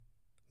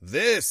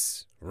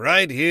This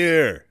right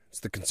here. It's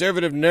the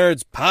Conservative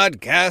Nerds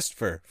podcast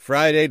for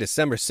Friday,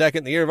 December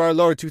 2nd, the year of our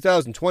Lord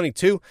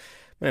 2022.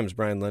 My name is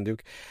Brian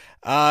Lunduke.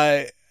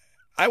 I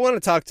want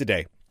to talk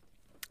today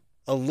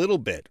a little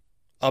bit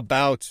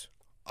about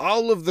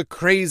all of the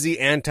crazy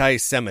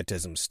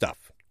anti-Semitism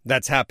stuff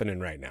that's happening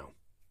right now.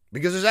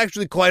 Because there's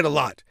actually quite a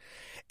lot.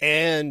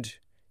 And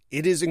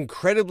it is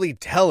incredibly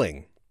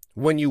telling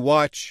when you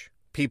watch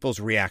people's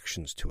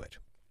reactions to it.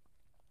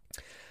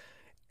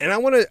 And I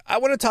want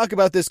to talk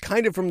about this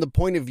kind of from the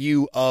point of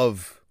view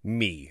of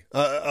me,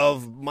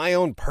 of my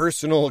own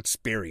personal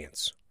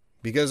experience,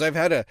 because I've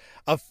had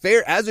a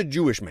fair, as a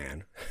Jewish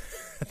man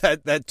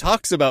that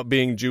talks about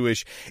being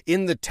Jewish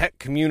in the tech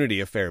community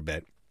a fair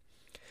bit,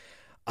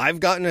 I've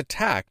gotten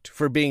attacked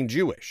for being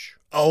Jewish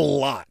a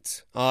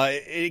lot.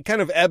 It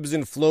kind of ebbs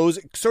and flows.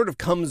 It sort of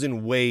comes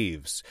in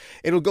waves.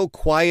 It'll go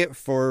quiet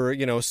for,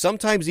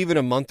 sometimes even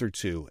a month or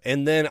two,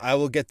 and then I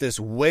will get this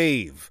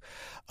wave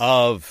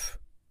of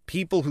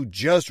people who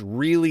just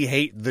really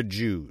hate the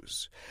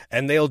Jews,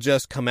 and they'll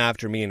just come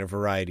after me in a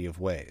variety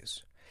of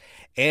ways.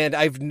 And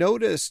I've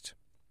noticed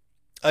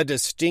a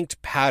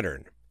distinct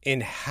pattern in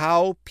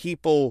how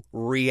people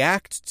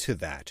react to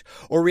that,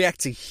 or react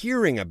to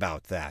hearing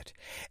about that,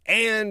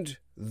 and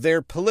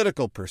their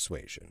political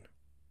persuasion.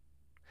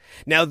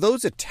 Now,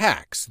 those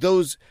attacks,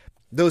 those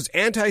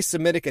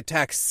anti-Semitic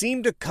attacks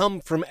seem to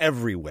come from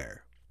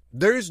everywhere.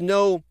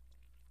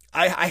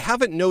 I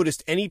haven't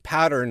noticed any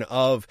pattern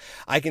of,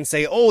 I can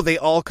say, oh, they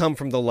all come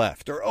from the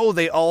left, or oh,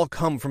 they all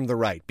come from the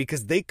right,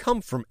 because they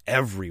come from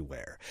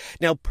everywhere.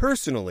 Now,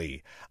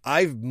 personally,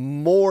 I've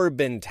more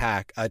been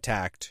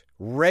attacked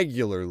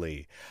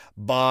regularly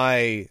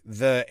by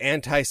the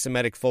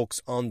anti-Semitic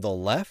folks on the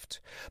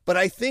left, but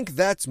I think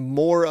that's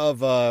more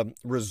of a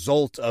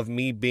result of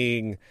me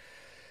being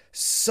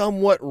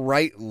somewhat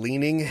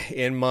right-leaning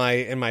in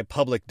my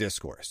public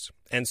discourse.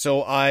 And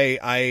so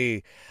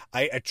I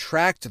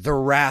attract the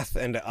wrath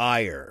and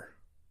ire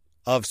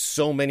of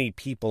so many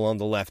people on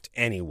the left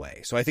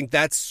anyway. So I think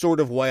that's sort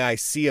of why I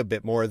see a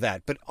bit more of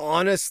that. But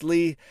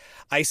honestly,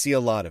 I see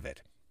a lot of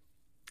it.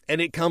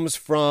 And it comes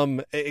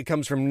from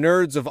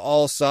nerds of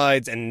all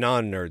sides and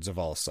non-nerds of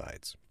all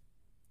sides.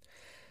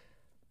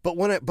 But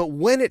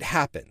when it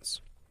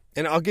happens,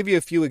 and I'll give you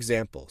a few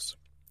examples,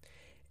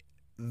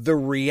 the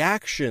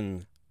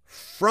reaction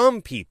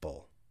from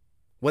people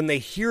when they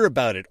hear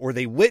about it or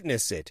they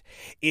witness it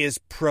is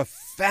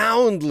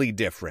profoundly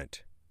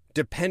different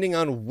depending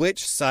on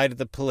which side of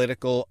the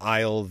political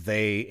aisle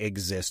they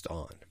exist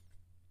on.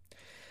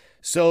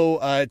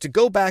 So to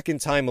go back in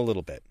time a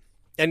little bit,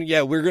 and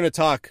yeah, we're going to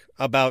talk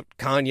about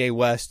Kanye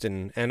West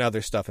and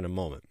other stuff in a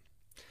moment,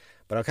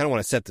 but I kind of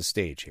want to set the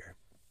stage here.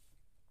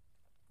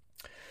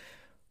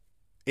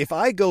 If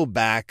I go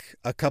back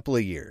a couple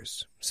of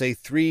years, say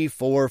 3,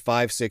 4,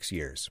 5, 6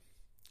 years,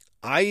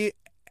 I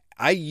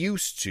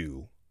used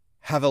to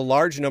have a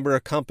large number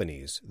of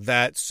companies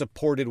that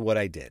supported what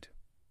I did,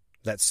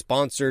 that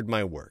sponsored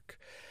my work.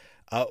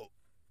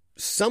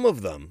 Some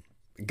of them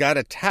got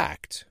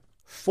attacked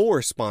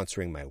for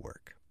sponsoring my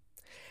work.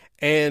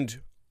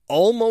 And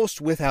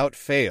almost without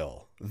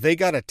fail, they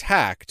got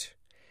attacked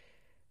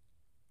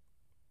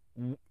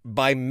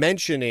by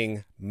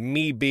mentioning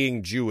me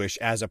being Jewish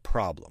as a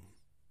problem.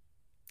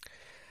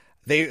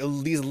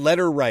 These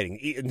letter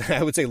writing,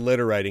 I would say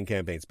letter writing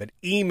campaigns, but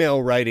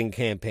email writing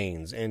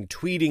campaigns and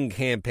tweeting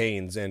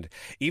campaigns and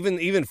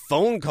even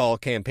phone call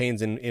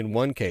campaigns in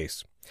one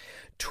case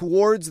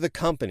towards the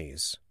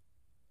companies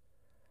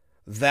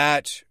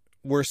that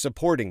were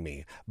supporting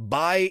me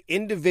by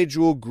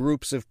individual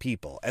groups of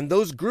people. And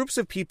those groups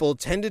of people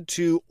tended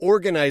to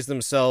organize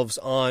themselves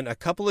on a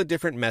couple of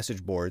different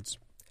message boards.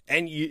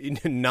 And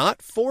not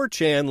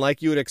 4chan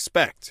like you would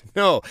expect.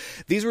 No,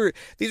 these were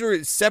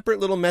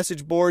separate little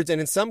message boards, and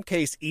in some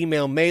case,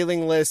 email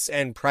mailing lists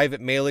and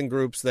private mailing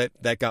groups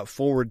that got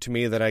forwarded to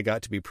me that I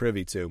got to be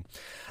privy to.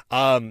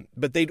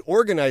 But they'd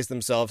organize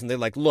themselves, and they're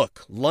like,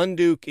 look,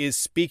 Lunduke is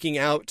speaking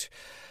out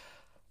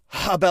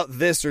about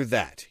this or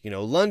that.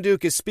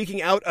 Lunduke is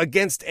speaking out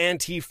against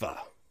Antifa,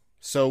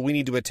 so we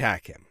need to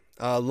attack him.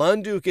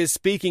 Lunduke is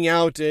speaking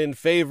out in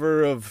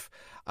favor of,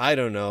 I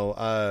don't know,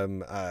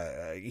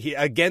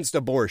 against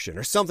abortion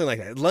or something like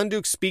that.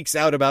 Lunduke speaks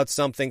out about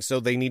something, so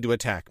they need to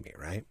attack me,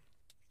 right?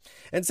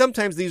 And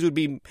sometimes these would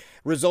be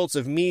results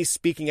of me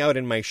speaking out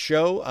in my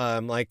show.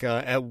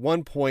 At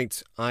one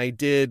point, I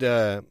did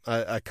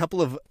a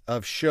couple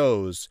of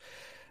shows,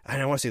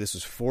 and I want to say this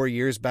was 4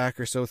 years back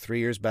or so, 3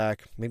 years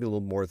back, maybe a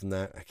little more than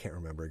that. I can't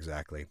remember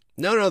exactly.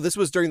 No, this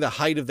was during the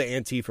height of the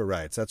Antifa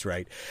riots. That's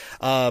right.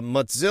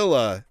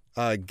 Mozilla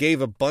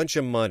gave a bunch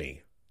of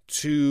money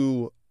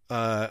to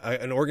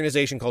an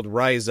organization called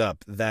Rise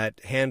Up that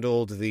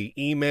handled the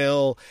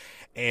email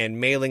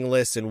and mailing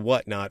lists and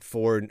whatnot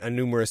for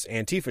numerous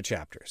Antifa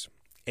chapters.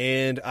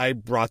 And I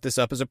brought this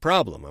up as a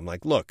problem. I'm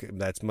like, look,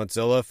 that's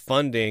Mozilla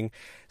funding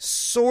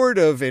sort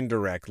of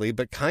indirectly,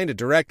 but kind of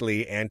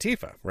directly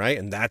Antifa, right?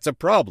 And that's a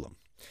problem.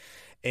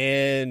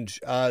 And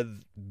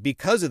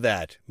because of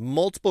that,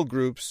 multiple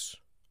groups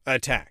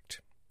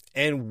attacked.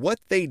 And what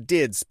they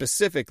did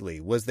specifically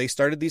was they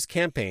started these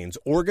campaigns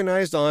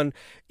organized on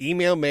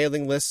email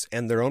mailing lists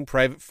and their own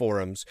private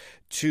forums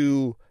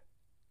to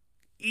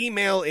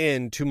email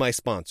in to my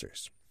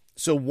sponsors.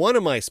 So one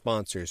of my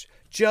sponsors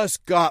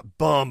just got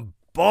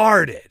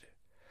bombarded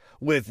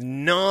with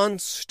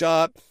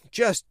nonstop,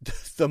 just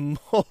the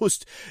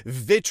most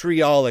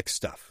vitriolic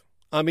stuff.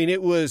 I mean,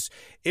 it was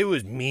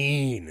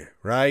mean,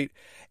 right?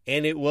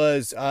 And it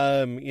was,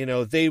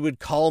 they would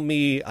call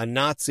me a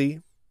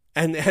Nazi.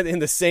 And in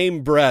the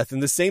same breath, in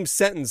the same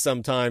sentence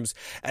sometimes,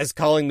 as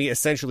calling me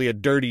essentially a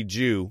dirty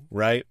Jew,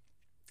 right?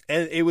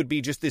 And it would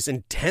be just this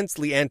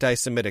intensely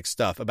anti-Semitic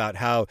stuff about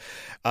how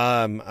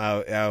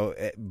bleepity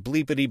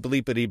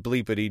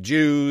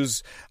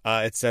Jews,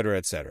 et cetera,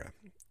 et cetera.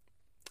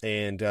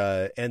 And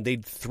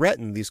they'd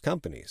threaten these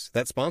companies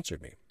that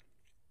sponsored me.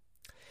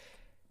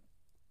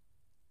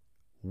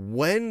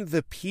 When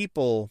the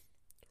people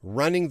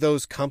running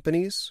those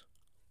companies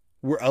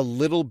were a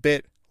little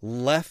bit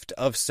left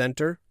of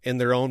center in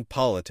their own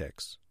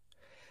politics,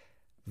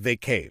 they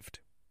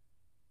caved,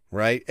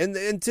 right?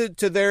 And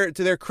to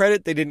their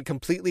credit, they didn't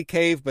completely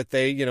cave, but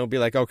they, be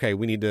like, okay,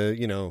 we need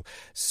to,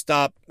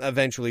 stop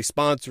eventually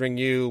sponsoring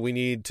you.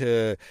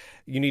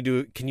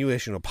 Can you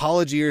issue an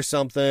apology or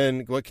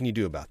something? What can you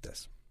do about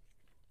this?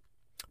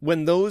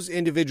 When those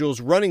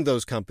individuals running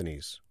those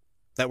companies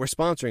that were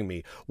sponsoring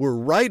me were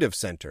right of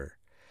center,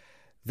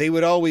 they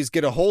would always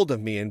get a hold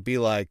of me and be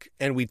like,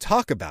 and we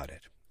talk about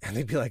it. And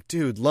they'd be like,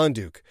 dude,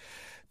 Lunduk,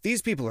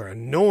 these people are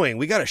annoying.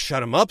 We got to shut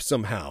them up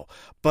somehow.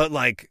 But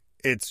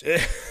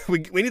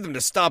we need them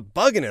to stop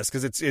bugging us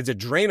because it's a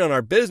drain on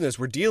our business.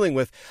 We're dealing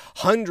with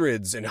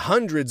hundreds and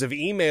hundreds of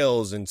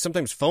emails and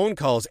sometimes phone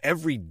calls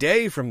every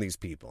day from these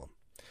people.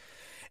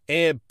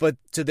 But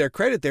to their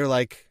credit, they're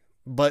like,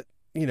 but,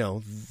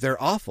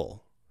 they're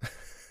awful.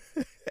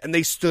 And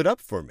they stood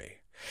up for me.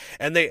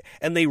 And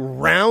they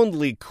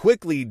roundly,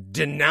 quickly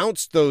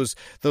denounced those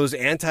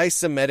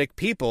anti-Semitic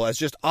people as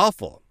just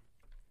awful.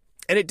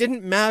 And it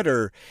didn't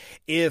matter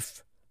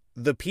if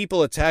the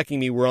people attacking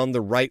me were on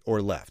the right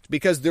or left,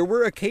 because there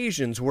were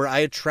occasions where I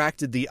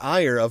attracted the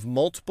ire of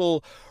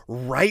multiple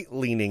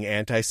right-leaning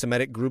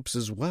anti-Semitic groups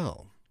as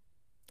well.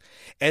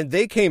 And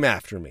they came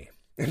after me.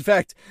 In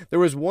fact, there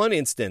was one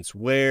instance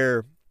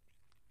where,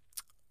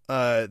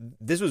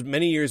 this was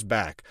many years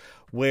back,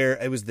 where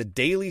it was the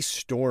Daily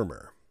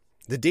Stormer.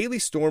 The Daily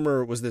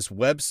Stormer was this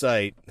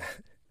website,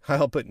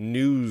 I'll put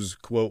news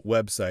quote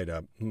website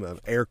up,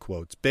 air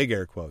quotes, big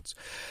air quotes,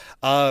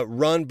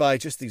 run by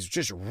just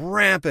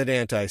rampant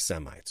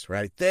anti-Semites,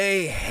 right?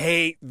 They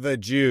hate the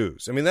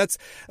Jews. I mean, that's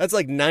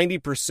like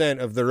 90%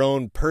 of their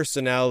own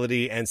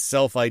personality and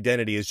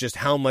self-identity is just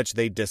how much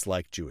they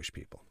dislike Jewish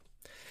people.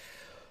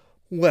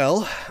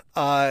 Well,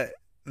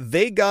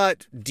 they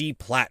got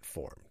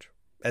deplatformed,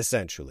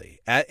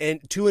 essentially,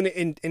 and to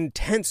an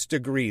intense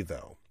degree,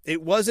 though.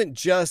 It wasn't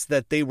just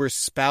that they were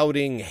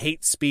spouting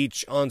hate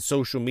speech on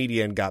social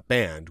media and got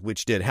banned,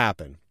 which did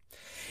happen.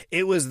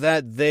 It was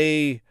that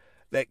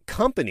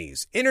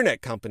companies,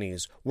 internet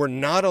companies, were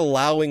not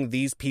allowing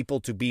these people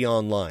to be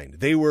online.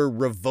 They were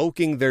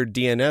revoking their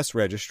DNS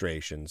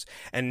registrations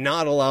and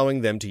not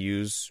allowing them to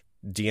use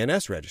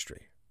DNS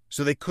registry.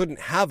 So they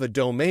couldn't have a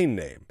domain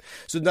name.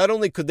 So not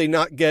only could they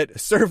not get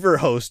server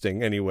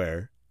hosting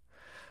anywhere,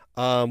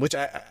 which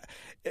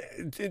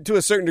to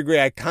a certain degree,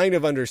 I kind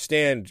of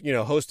understand,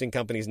 hosting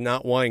companies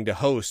not wanting to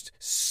host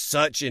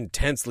such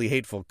intensely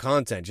hateful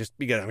content just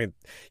because,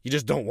 you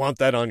just don't want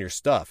that on your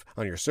stuff,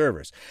 on your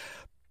servers.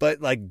 But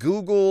like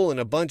Google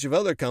and a bunch of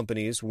other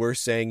companies were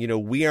saying,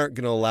 we aren't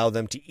going to allow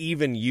them to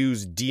even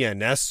use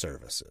DNS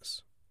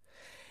services.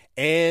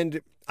 And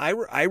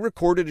I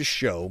recorded a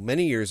show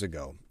many years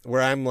ago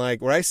where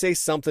I say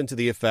something to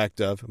the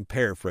effect of, I'm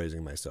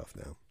paraphrasing myself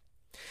now,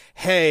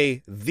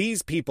 hey,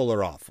 these people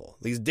are awful.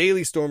 These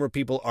Daily Stormer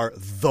people are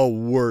the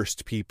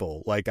worst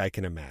people like I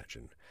can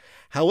imagine.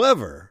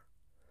 However,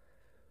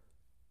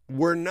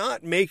 we're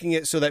not making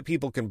it so that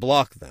people can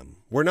block them.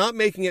 We're not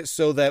making it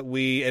so that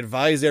we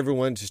advise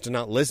everyone just to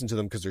not listen to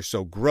them because they're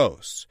so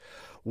gross.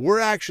 We're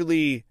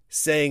actually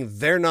saying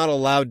they're not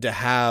allowed to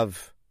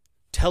have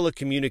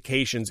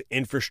telecommunications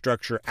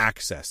infrastructure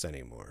access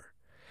anymore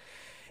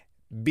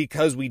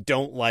because we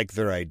don't like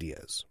their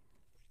ideas.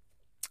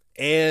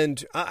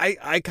 And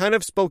I kind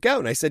of spoke out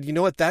and I said, you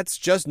know what, that's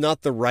just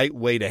not the right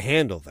way to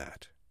handle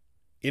that.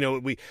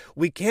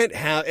 We can't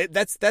have it.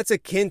 That's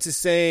akin to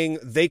saying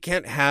they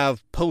can't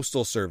have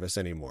postal service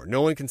anymore.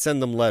 No one can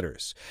send them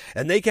letters,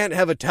 and they can't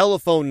have a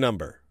telephone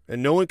number,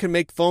 and no one can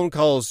make phone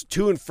calls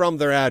to and from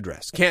their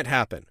address. Can't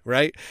happen,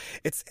 right?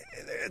 It's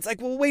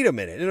like, well, wait a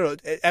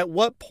minute. At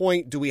what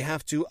point do we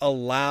have to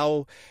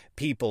allow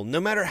people, no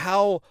matter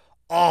how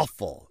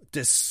awful,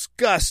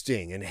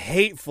 disgusting, and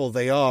hateful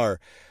they are,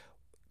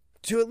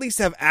 to at least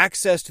have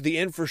access to the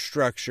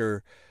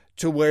infrastructure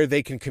to where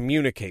they can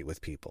communicate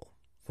with people?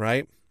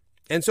 Right?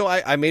 And so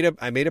I made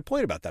a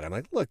point about that. I'm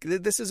like, look,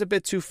 this is a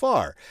bit too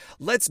far.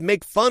 Let's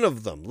make fun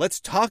of them. Let's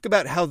talk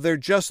about how they're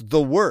just the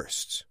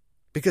worst.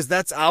 Because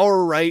that's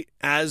our right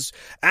as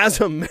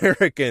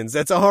Americans.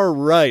 That's our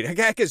right,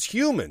 heck, as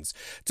humans,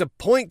 to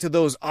point to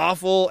those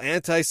awful,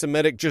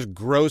 anti-Semitic, just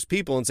gross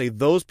people and say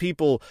those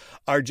people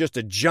are just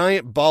a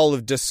giant ball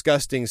of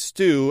disgusting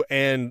stew,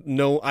 and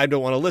no, I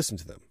don't want to listen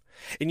to them.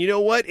 And you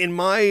know what? In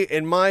my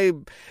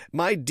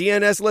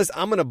DNS list,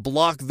 I'm going to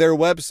block their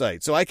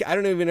website, so I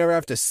don't even ever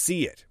have to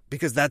see it,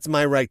 because that's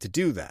my right to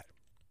do that.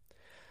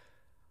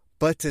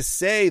 But to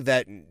say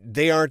that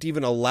they aren't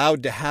even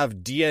allowed to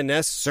have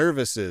DNS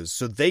services,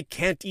 so they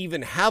can't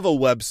even have a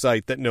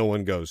website that no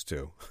one goes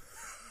to,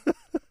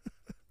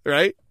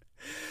 right?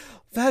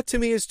 That to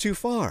me is too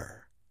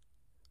far,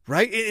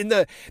 right? In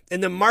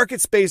the market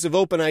space of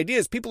open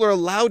ideas, people are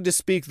allowed to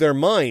speak their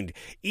mind,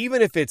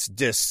 even if it's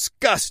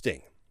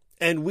disgusting,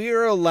 and we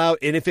are allowed.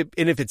 And if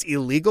it's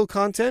illegal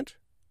content,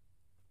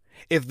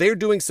 if they're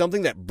doing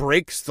something that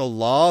breaks the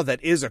law,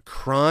 that is a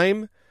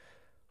crime,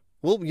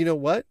 well, you know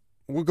what?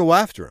 We'll go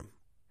after them.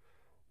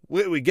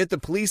 We get the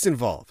police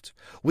involved.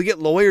 We get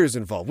lawyers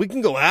involved. We can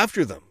go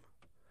after them.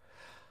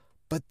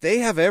 But they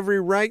have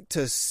every right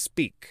to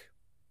speak.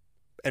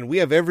 And we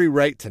have every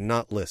right to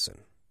not listen.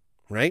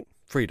 Right?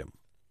 Freedom.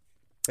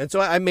 And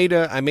so I made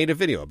a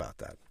video about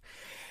that.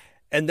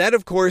 And that,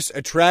 of course,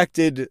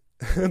 attracted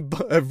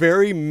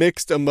very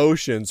mixed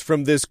emotions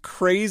from this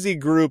crazy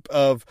group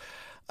of...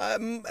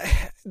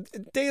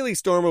 Daily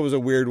Stormer was a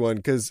weird one,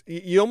 because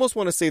you almost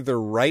want to say they're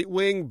right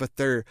wing, but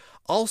they're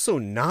also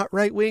not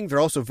right wing. They're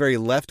also very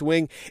left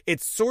wing.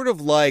 It's sort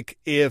of like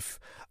if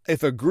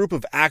a group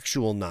of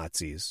actual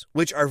Nazis,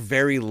 which are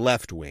very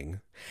left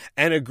wing,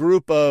 and a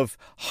group of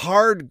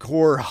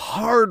hardcore,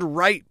 hard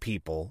right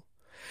people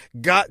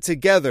got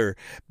together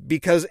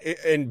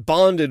and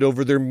bonded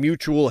over their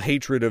mutual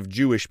hatred of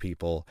Jewish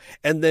people,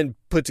 and then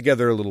put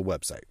together a little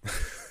website.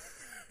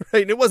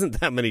 Right? And it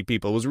wasn't that many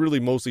people. It was really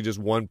mostly just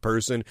one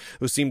person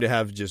who seemed to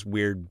have just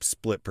weird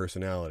split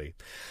personality.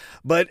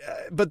 But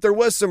there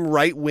was some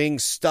right-wing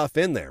stuff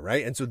in there,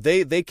 right? And so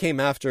they came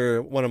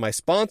after one of my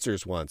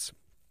sponsors once.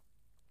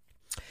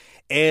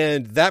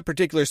 And that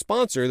particular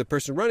sponsor, the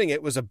person running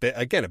it, was a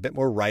bit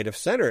more right of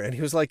center. And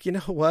he was like, you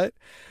know what?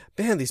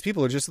 Man, these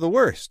people are just the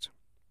worst.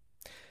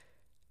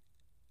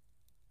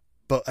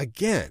 But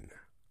again,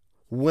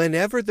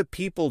 whenever the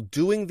people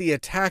doing the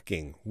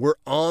attacking were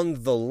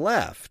on the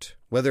left,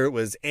 whether it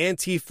was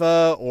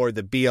Antifa or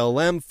the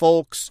BLM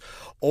folks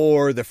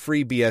or the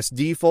Free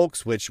BSD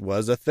folks, which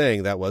was a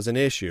thing, that was an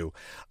issue.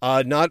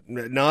 Not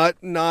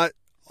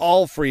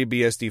all Free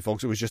BSD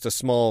folks. It was just a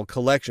small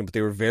collection, but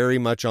they were very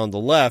much on the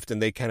left,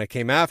 and they kind of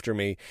came after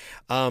me.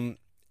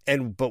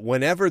 But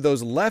whenever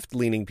those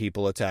left-leaning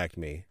people attacked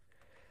me,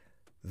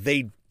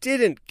 they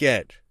didn't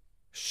get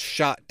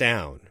shot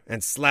down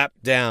and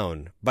slapped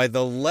down by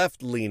the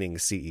left-leaning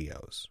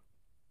CEOs.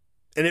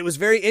 And it was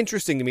very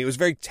interesting to me. It was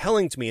very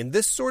telling to me. And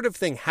this sort of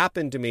thing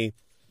happened to me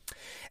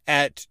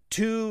at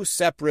two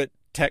separate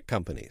tech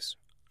companies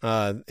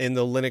in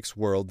the Linux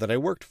world that I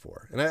worked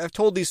for. And I've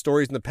told these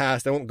stories in the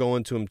past. I won't go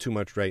into them too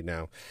much right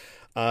now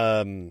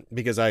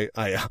because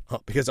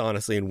because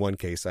honestly, in one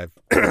case,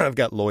 I've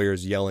got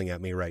lawyers yelling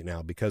at me right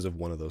now because of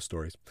one of those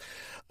stories.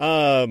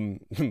 Of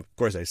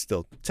course, I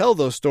still tell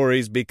those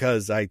stories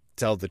because I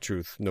tell the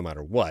truth no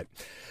matter what.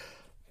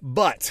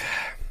 But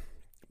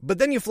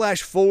then you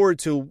flash forward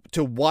to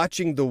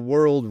watching the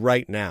world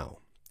right now,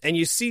 and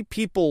you see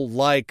people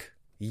like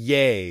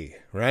Ye,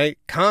 right?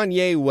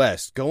 Kanye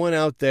West going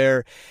out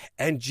there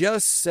and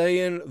just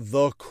saying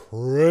the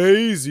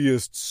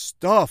craziest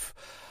stuff,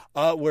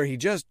 where he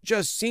just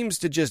seems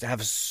to just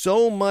have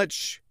so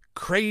much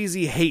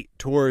crazy hate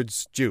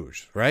towards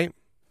Jews, right?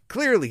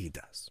 Clearly he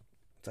does.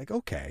 It's like,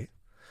 okay,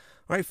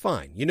 all right,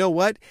 fine. You know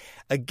what?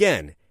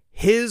 Again,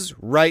 his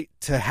right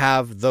to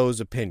have those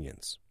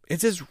opinions.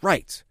 It's his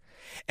right.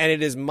 And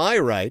it is my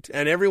right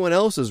and everyone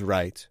else's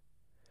right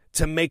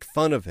to make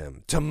fun of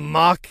him, to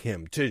mock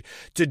him, to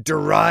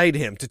deride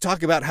him, to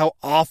talk about how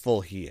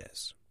awful he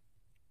is.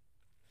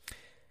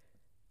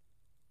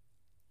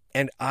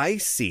 And I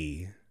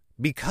see,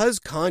 because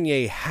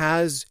Kanye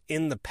has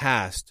in the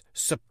past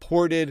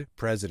supported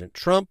President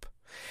Trump,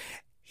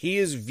 he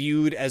is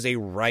viewed as a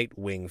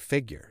right-wing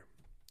figure.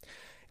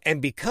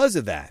 And because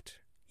of that,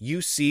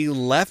 you see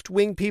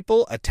left-wing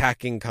people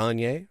attacking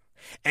Kanye,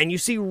 and you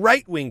see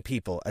right-wing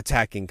people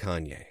attacking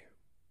Kanye.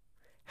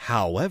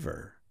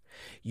 However,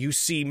 you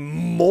see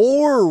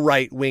more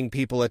right-wing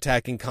people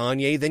attacking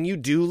Kanye than you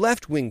do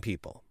left-wing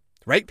people,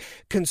 right?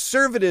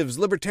 Conservatives,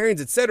 libertarians,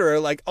 etc. are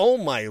like, oh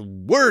my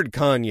word,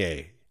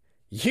 Kanye,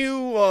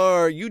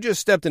 you just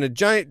stepped in a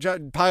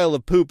giant pile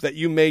of poop that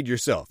you made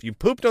yourself. You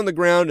pooped on the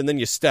ground and then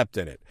you stepped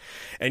in it.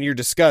 And you're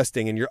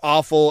disgusting and you're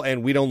awful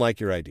and we don't like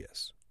your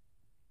ideas.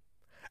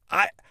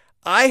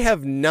 I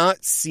have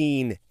not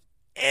seen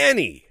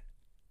any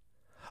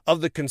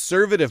of the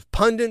conservative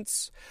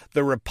pundits,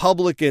 the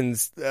Republican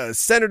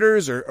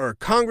senators or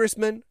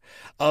congressmen,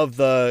 of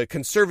the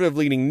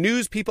conservative-leaning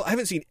news people. I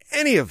haven't seen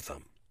any of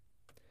them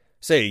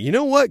say, you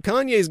know what,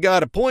 Kanye's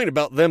got a point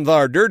about them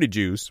thar dirty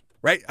Jews,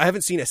 right? I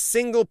haven't seen a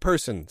single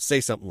person say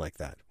something like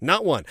that.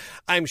 Not one.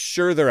 I'm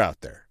sure they're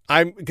out there.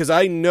 Because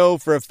I know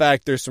for a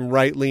fact there's some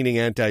right-leaning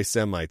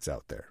anti-Semites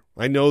out there.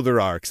 I know there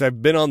are, because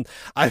I've been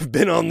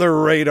on their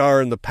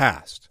radar in the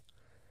past.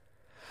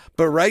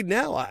 But right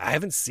now, I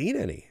haven't seen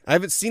any. I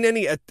haven't seen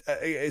any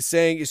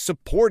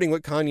supporting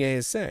what Kanye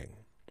is saying.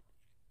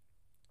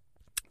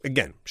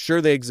 Again,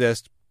 sure they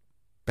exist,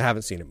 but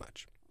haven't seen it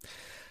much.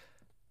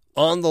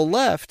 On the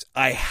left,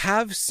 I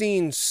have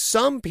seen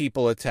some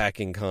people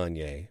attacking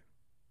Kanye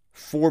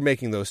for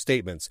making those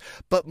statements.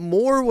 But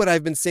more what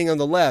I've been seeing on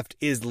the left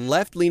is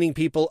left-leaning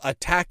people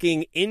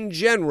attacking, in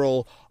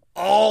general,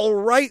 all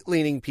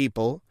right-leaning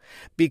people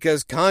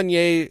because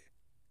Kanye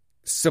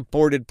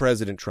supported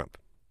President Trump.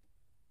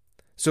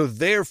 So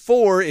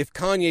therefore, if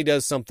Kanye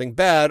does something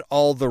bad,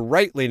 all the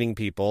right-leaning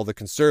people, the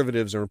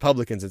conservatives and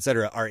Republicans,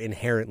 etc., are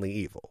inherently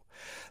evil.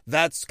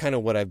 That's kind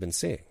of what I've been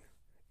seeing.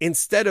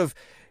 Instead of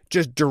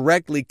just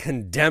directly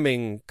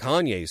condemning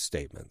Kanye's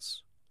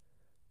statements,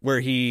 where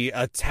he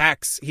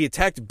attacked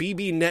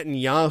Bibi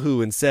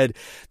Netanyahu and said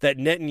that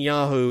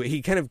Netanyahu,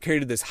 he kind of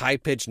created this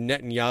high-pitched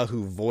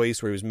Netanyahu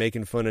voice where he was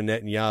making fun of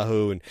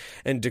Netanyahu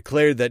and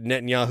declared that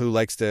Netanyahu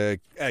likes to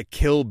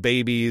kill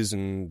babies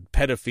and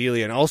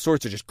pedophilia and all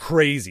sorts of just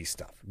crazy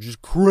stuff.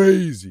 Just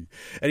crazy.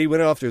 And he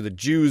went after the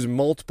Jews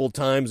multiple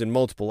times in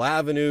multiple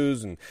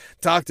avenues and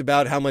talked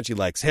about how much he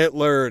likes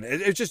Hitler. And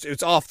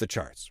it's off the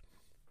charts.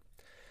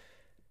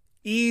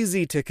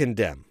 Easy to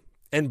condemn.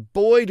 And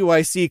boy, do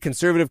I see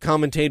conservative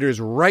commentators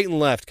right and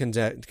left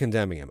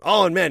condemning him.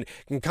 Oh, and man,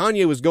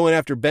 Kanye was going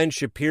after Ben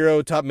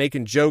Shapiro,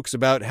 making jokes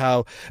about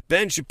how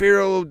Ben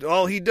Shapiro,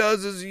 all he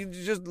does is he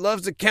just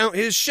loves to count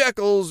his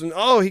shekels. And,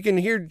 he can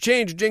hear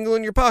change jingle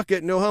in your pocket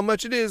and know how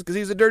much it is because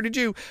he's a dirty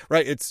Jew.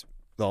 Right? It's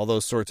all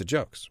those sorts of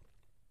jokes.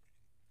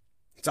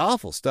 It's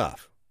awful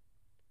stuff.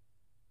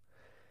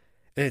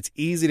 And it's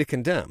easy to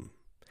condemn.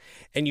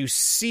 And you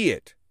see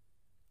it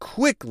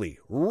quickly,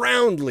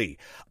 roundly,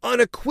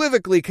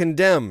 unequivocally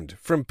condemned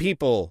from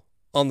people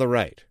on the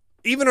right.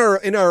 Even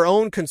in our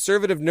own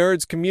conservative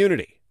nerds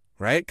community,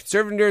 right?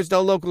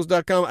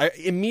 conservativenerds.locals.com. I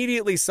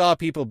immediately saw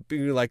people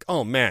be like,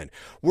 oh man,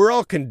 we're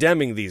all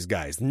condemning these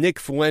guys. Nick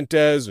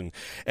Fuentes and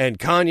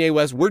Kanye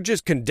West, we're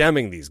just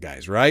condemning these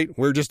guys, right?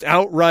 We're just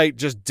outright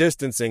just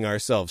distancing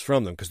ourselves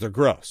from them because they're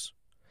gross.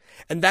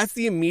 And that's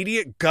the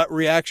immediate gut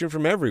reaction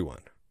from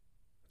everyone.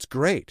 It's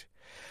great.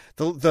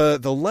 The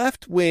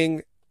left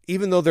wing,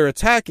 even though they're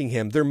attacking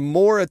him, they're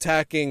more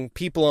attacking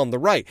people on the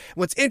right.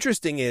 What's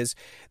interesting is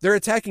they're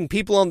attacking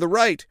people on the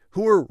right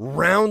who are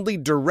roundly,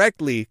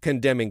 directly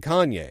condemning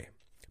Kanye,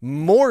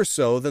 more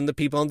so than the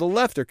people on the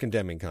left are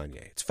condemning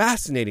Kanye. It's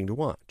fascinating to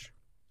watch.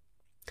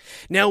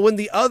 Now, when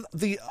the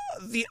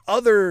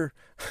other,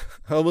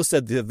 I almost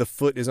said the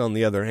foot is on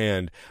the other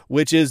hand,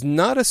 which is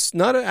not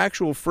an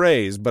actual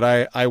phrase,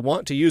 but I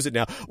want to use it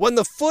now. When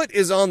the foot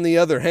is on the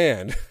other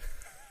hand,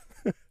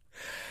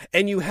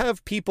 and you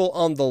have people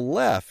on the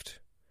left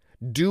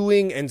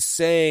doing and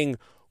saying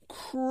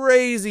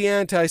crazy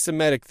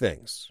anti-Semitic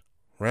things,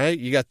 right?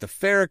 You got the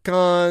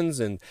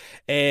Farrakhan's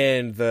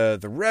and the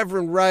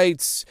Reverend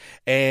Wrights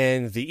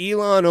and the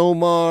Ilhan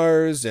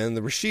Omars and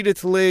the Rashida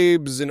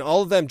Tlaibs and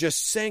all of them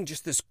just saying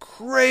just this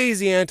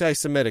crazy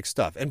anti-Semitic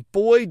stuff. And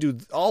boy, do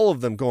all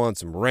of them go on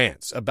some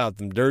rants about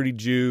them dirty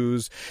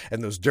Jews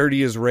and those dirty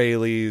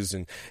Israelis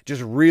and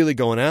just really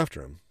going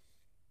after them.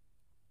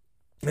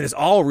 And it's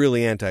all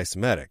really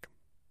anti-Semitic.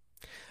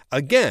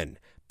 Again,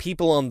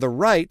 people on the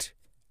right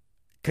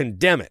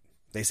condemn it.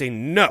 They say,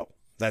 no,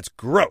 that's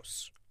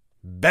gross,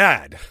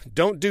 bad,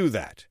 don't do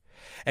that.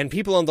 And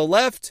people on the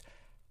left,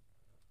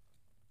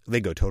 they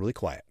go totally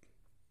quiet.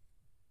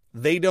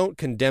 They don't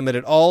condemn it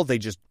at all. They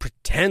just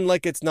pretend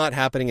like it's not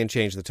happening and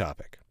change the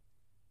topic.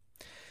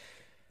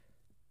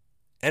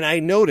 And I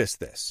notice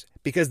this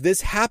because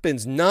this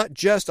happens not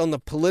just on the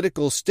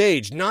political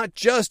stage, not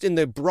just in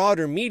the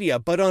broader media,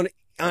 but on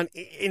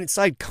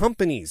inside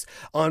companies,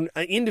 on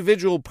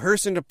individual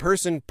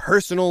person-to-person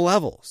personal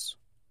levels.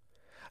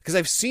 Because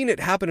I've seen it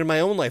happen in my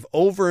own life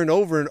over and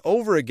over and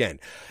over again.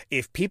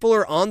 If people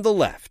are on the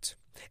left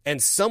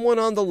and someone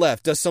on the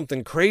left does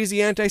something crazy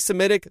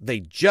anti-Semitic, they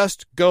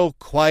just go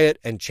quiet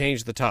and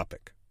change the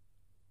topic.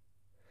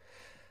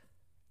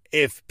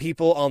 If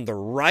people on the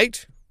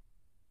right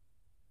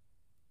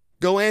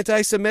go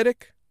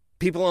anti-Semitic,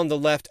 people on the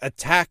left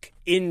attack,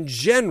 in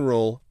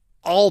general,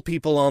 all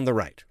people on the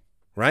right.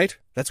 Right?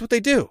 That's what they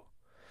do.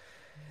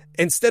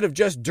 Instead of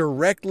just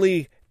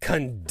directly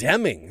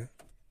condemning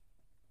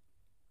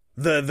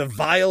the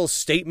vile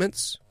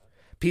statements,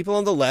 people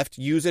on the left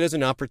use it as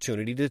an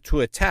opportunity to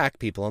attack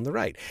people on the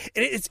right.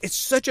 And it's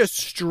such a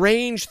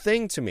strange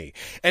thing to me.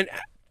 And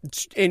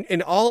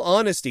in all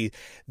honesty,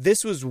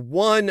 this was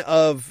one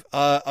of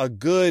a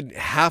good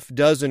half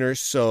dozen or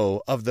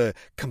so of the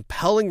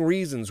compelling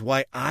reasons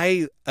why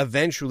I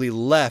eventually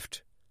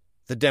left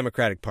the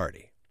Democratic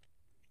Party.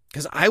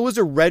 Because I was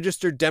a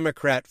registered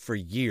Democrat for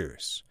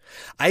years.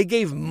 I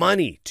gave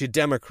money to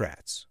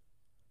Democrats.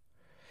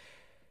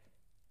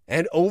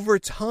 And over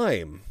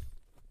time,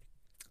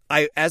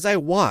 as I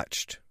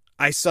watched,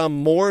 I saw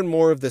more and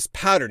more of this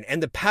pattern.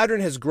 And the pattern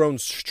has grown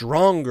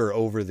stronger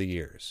over the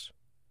years.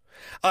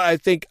 I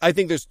think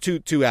there's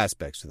two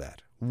aspects to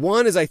that.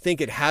 One is I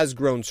think it has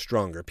grown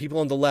stronger. People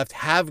on the left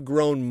have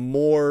grown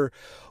more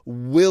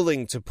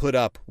willing to put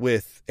up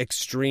with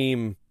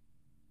extreme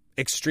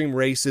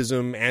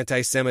racism,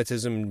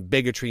 anti-Semitism,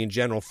 bigotry in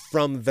general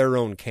from their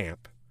own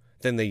camp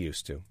than they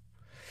used to.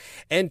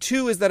 And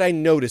two is that I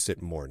notice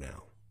it more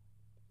now.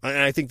 And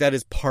I think that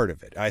is part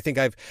of it. I think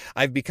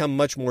I've become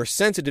much more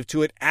sensitive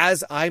to it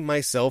as I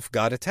myself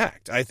got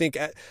attacked. I think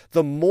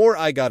the more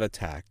I got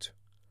attacked,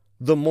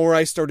 the more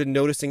I started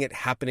noticing it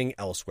happening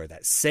elsewhere.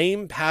 That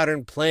same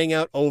pattern playing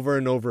out over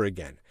and over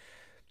again.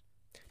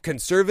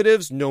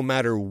 Conservatives, no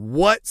matter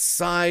what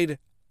side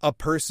a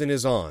person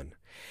is on,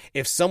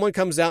 if someone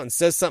comes out and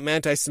says something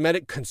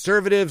anti-Semitic,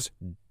 conservatives,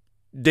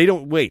 they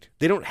don't wait.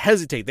 They don't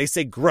hesitate. They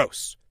say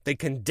gross. They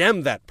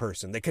condemn that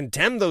person. They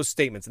condemn those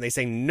statements and they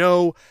say,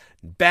 no,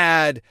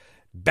 bad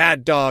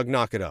dog,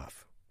 knock it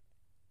off.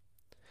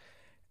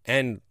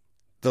 And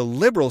the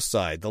liberal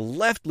side, the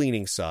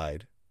left-leaning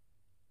side,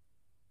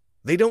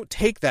 they don't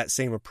take that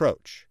same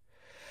approach.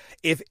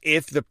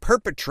 If the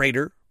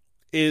perpetrator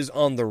is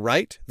on the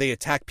right, they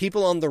attack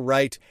people on the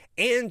right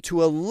and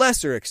to a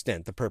lesser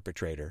extent the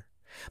perpetrator.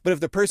 But if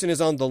the person is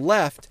on the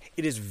left,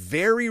 it is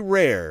very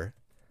rare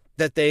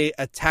that they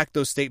attack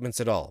those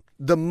statements at all.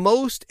 The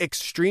most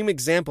extreme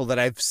example that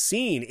I've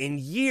seen in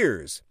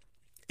years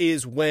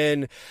is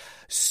when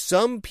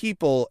some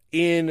people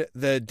in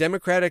the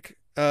Democratic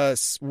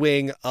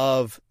wing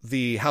of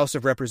the House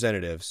of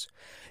Representatives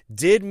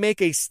did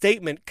make a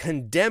statement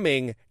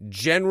condemning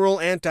general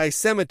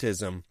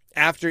anti-Semitism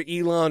after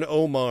Ilhan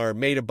Omar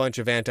made a bunch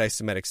of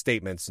anti-Semitic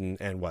statements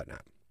and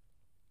whatnot.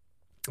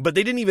 But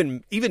they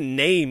didn't even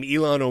name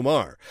Ilhan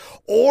Omar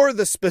or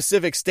the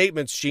specific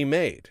statements she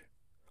made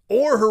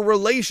or her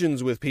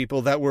relations with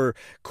people that were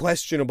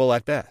questionable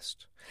at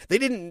best. They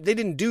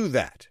didn't do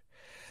that.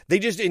 They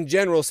just in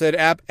general said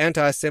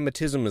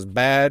anti-Semitism is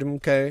bad,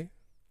 okay?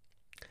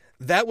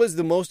 That was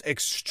the most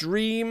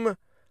extreme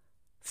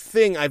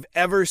thing I've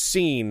ever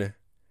seen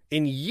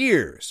in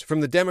years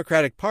from the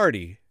Democratic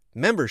Party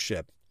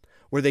membership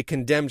where they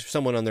condemned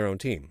someone on their own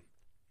team.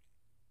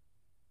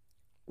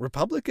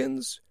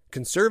 Republicans,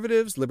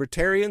 conservatives,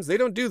 libertarians, they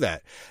don't do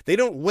that. They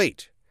don't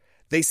wait.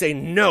 They say,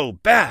 no,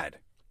 bad.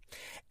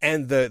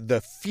 And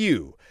the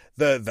few,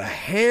 the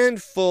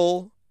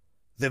handful,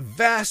 the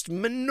vast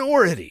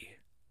minority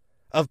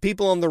of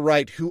people on the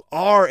right who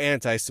are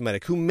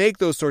anti-Semitic, who make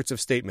those sorts of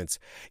statements,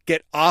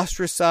 get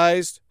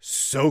ostracized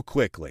so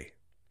quickly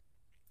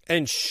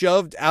and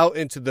shoved out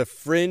into the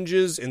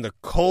fringes in the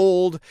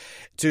cold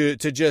to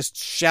just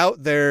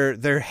shout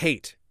their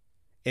hate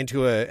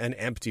into an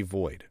empty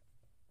void.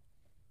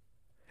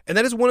 And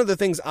that is one of the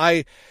things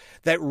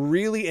that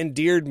really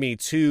endeared me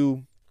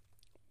to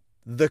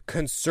the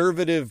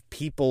conservative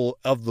people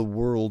of the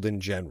world in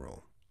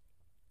general.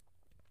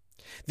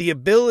 The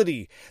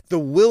ability, the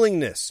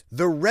willingness,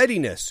 the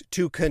readiness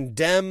to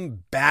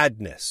condemn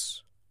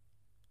badness,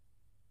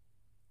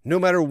 no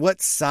matter what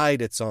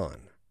side it's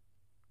on.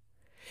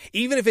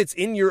 Even if it's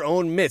in your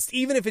own midst,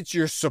 even if it's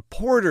your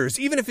supporters,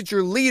 even if it's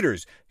your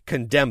leaders,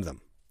 condemn them.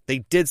 They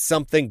did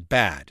something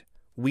bad.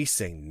 We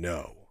say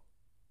no.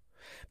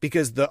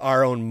 Because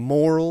our own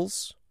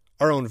morals,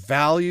 our own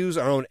values,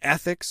 our own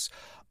ethics,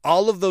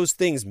 all of those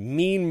things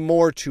mean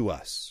more to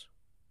us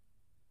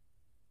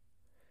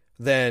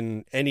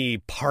than any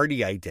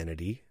party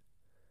identity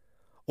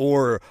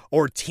or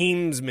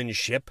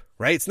teamsmanship,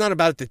 right? It's not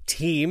about the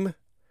team.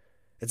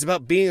 It's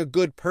about being a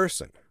good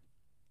person.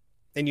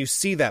 And you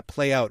see that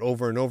play out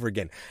over and over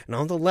again. And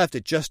on the left,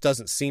 it just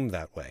doesn't seem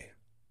that way.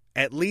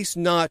 At least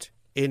not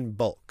in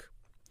bulk.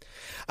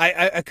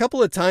 A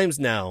couple of times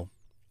now,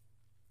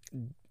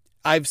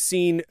 I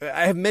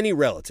have many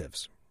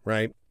relatives,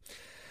 right?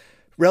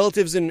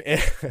 Relatives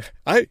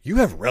you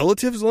have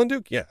relatives,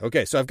 Lunduke? Yeah,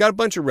 okay. So I've got a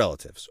bunch of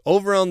relatives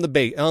over on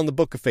the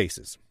Book of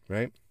Faces,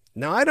 right?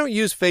 Now, I don't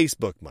use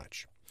Facebook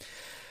much,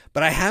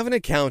 but I have an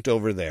account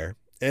over there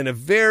and a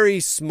very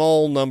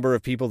small number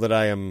of people that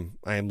I am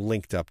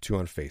linked up to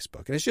on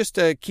Facebook. And it's just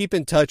to keep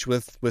in touch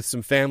with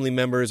some family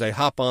members. I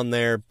hop on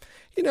there,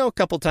 a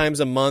couple times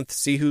a month,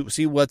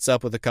 see what's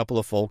up with a couple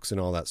of folks and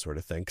all that sort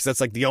of thing. Because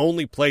that's like the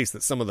only place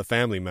that some of the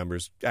family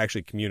members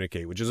actually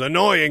communicate, which is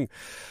annoying,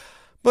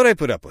 but I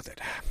put up with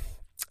it.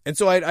 And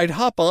so I'd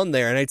hop on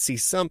there and I'd see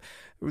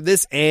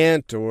this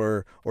aunt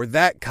or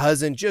that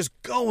cousin just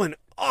going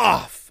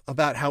off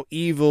about how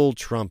evil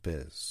Trump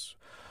is.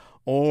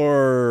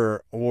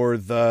 Or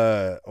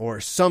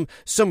some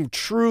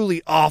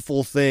truly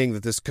awful thing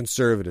that this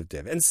conservative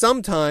did. And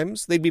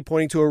sometimes they'd be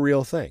pointing to a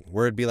real thing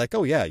where it'd be like,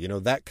 oh yeah,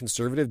 that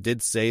conservative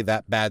did say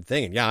that bad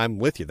thing. And yeah, I'm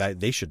with you. That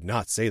they should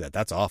not say that.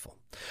 That's awful.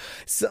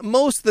 So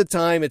most of the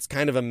time it's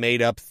kind of a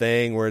made up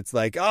thing where it's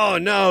like, oh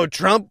no,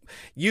 Trump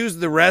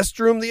used the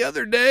restroom the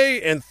other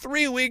day and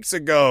 3 weeks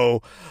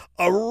ago,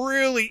 a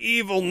really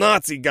evil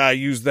Nazi guy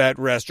used that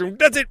restroom.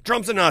 That's it.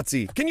 Trump's a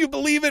Nazi. Can you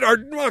believe it? Our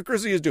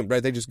democracy is doomed,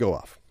 right? They just go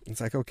off. It's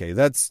like, okay,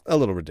 that's a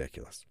little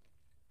ridiculous.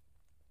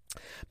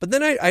 But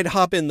then I'd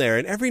hop in there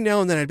and every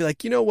now and then I'd be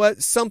like, you know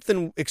what?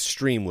 Something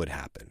extreme would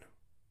happen.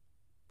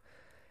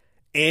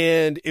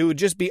 and it would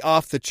just be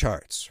off the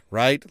charts,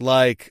 right?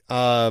 Like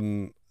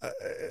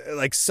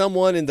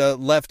someone in the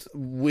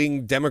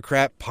left-wing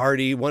Democrat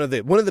Party, one of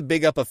the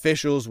big up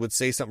officials would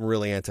say something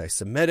really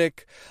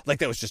anti-Semitic, like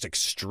that was just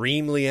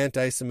extremely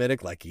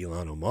anti-Semitic, like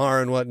Ilhan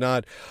Omar and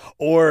whatnot,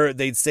 or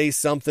they'd say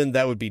something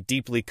that would be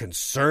deeply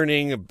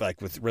concerning,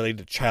 like with related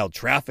to child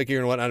trafficking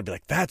and whatnot. I'd be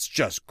like, that's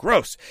just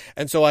gross.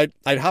 And so I'd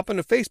hop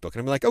onto Facebook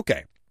and I'm like,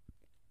 okay,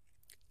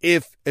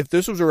 if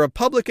this was a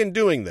Republican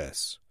doing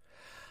this,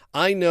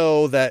 I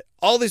know that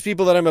all these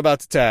people that I'm about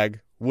to tag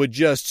would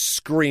just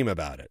scream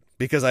about it,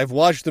 because I've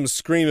watched them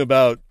scream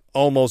about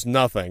almost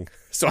nothing.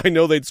 So I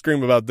know they'd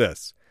scream about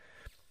this.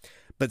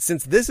 But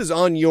since this is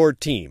on your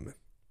team,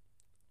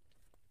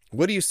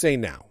 what do you say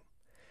now?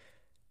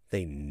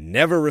 They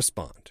never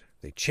respond.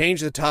 They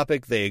change the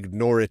topic. They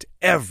ignore it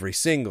every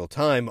single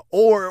time.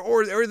 Or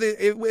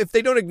if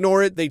they don't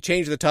ignore it, they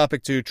change the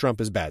topic to Trump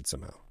is bad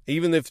somehow,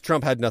 even if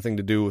Trump had nothing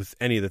to do with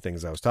any of the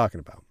things I was talking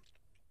about.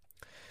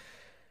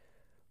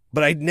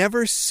 But I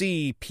never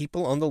see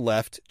people on the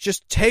left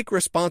just take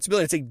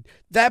responsibility and say,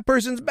 that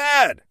person's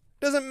bad.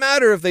 Doesn't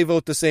matter if they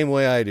vote the same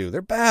way I do.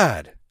 They're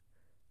bad.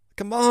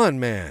 Come on,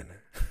 man.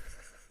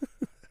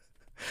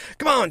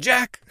 Come on,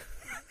 Jack.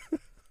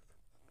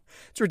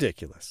 It's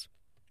ridiculous.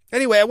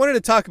 Anyway, I wanted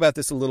to talk about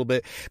this a little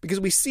bit because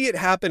we see it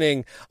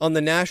happening on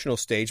the national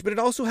stage, but it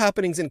also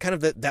happens in kind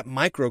of that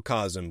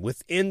microcosm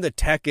within the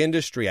tech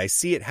industry. I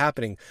see it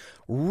happening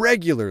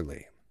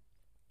regularly.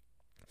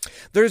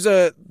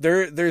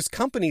 There's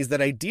companies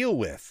that I deal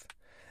with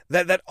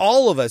that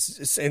all of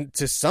us, and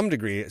to some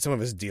degree, some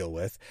of us deal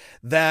with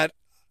that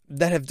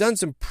have done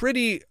some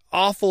pretty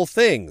awful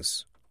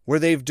things where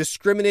they've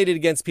discriminated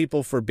against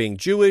people for being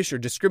Jewish or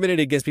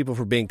discriminated against people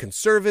for being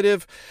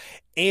conservative,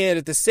 and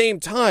at the same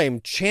time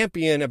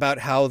champion about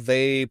how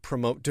they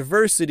promote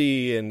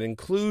diversity and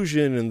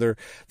inclusion and they're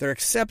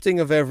accepting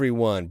of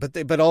everyone,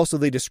 but also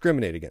they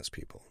discriminate against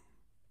people.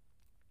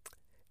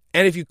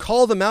 And if you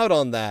call them out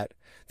on that,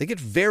 they get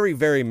very,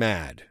 very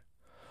mad,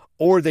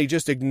 or they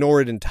just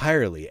ignore it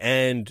entirely,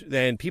 and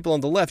then people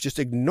on the left just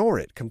ignore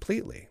it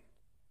completely.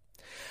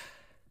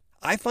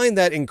 I find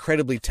that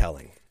incredibly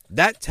telling.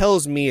 That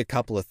tells me a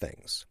couple of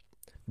things.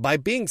 By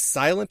being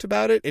silent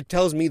about it, it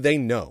tells me they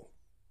know.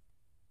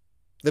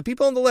 The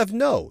people on the left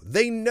know.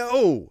 They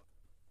know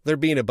they're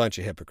being a bunch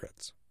of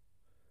hypocrites.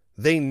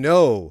 They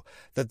know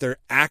that they're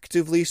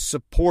actively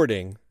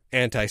supporting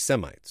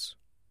anti-Semites.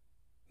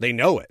 They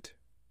know it.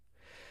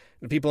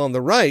 The people on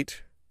the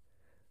right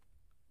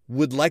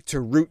would like to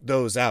root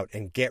those out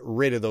and get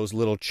rid of those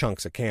little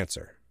chunks of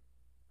cancer.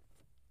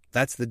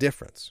 That's the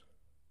difference.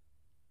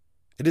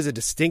 It is a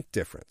distinct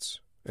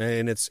difference,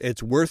 and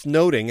it's worth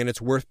noting, and it's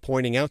worth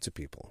pointing out to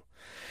people.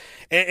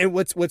 And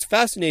what's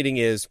fascinating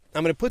is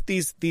I'm going to put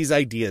these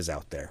ideas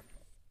out there,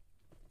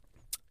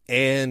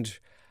 and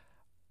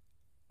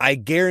I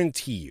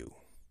guarantee you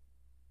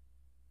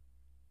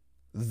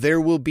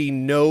there will be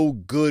no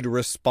good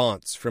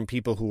response from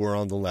people who are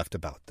on the left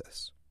about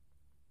this.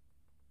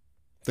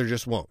 There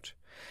just won't,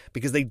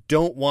 because they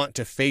don't want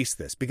to face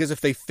this. Because if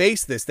they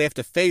face this, they have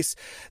to face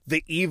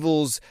the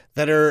evils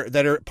that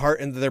are part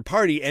in their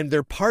party, and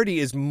their party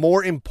is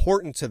more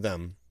important to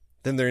them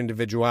than their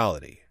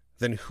individuality,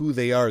 than who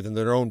they are, than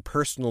their own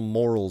personal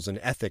morals and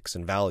ethics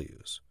and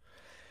values.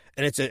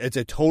 And it's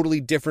a totally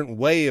different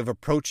way of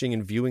approaching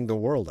and viewing the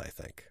world, I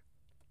think.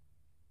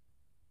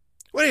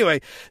 Well,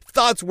 anyway,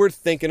 thoughts worth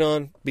thinking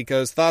on,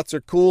 because thoughts are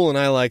cool and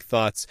I like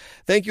thoughts.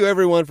 Thank you,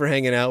 everyone, for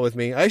hanging out with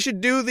me. I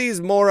should do these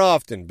more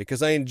often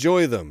because I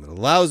enjoy them. It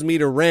allows me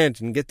to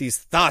rant and get these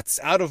thoughts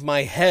out of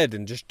my head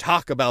and just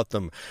talk about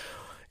them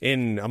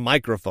in a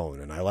microphone,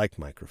 and I like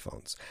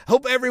microphones.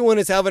 Hope everyone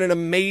is having an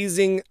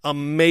amazing,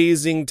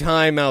 amazing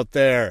time out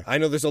there. I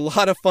know there's a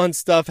lot of fun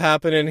stuff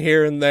happening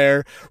here and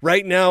there.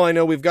 Right now, I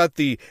know we've got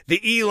the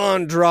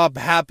Elon drop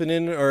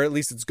happening, or at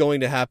least it's going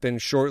to happen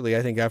shortly,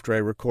 I think, after I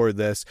record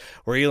this,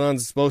 where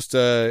Elon's supposed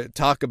to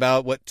talk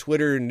about what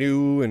Twitter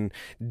knew and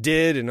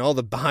did and all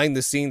the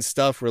behind-the-scenes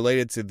stuff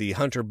related to the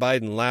Hunter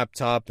Biden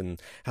laptop and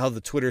how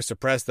the Twitter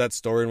suppressed that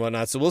story and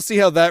whatnot. So we'll see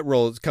how that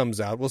comes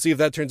out. We'll see if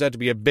that turns out to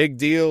be a big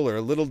deal or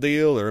a little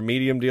deal or a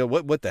medium deal,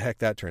 what the heck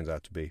that turns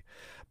out to be.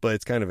 But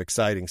it's kind of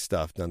exciting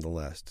stuff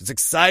nonetheless. It's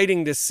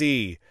exciting to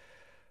see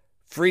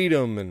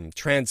freedom and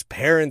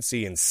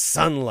transparency and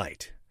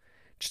sunlight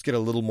just get a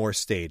little more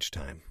stage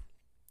time.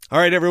 All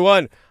right,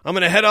 everyone, I'm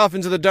going to head off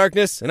into the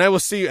darkness, and I will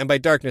see you. And by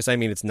darkness, I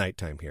mean it's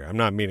nighttime here. I'm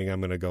not meaning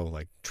I'm going to go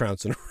like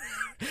trouncing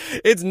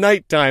around. It's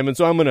nighttime, and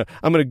so I'm going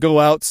to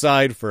go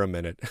outside for a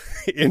minute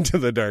into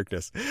the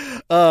darkness.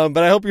 But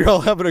I hope you're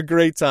all having a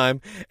great time,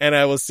 and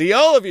I will see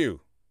all of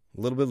you a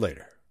little bit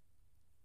later.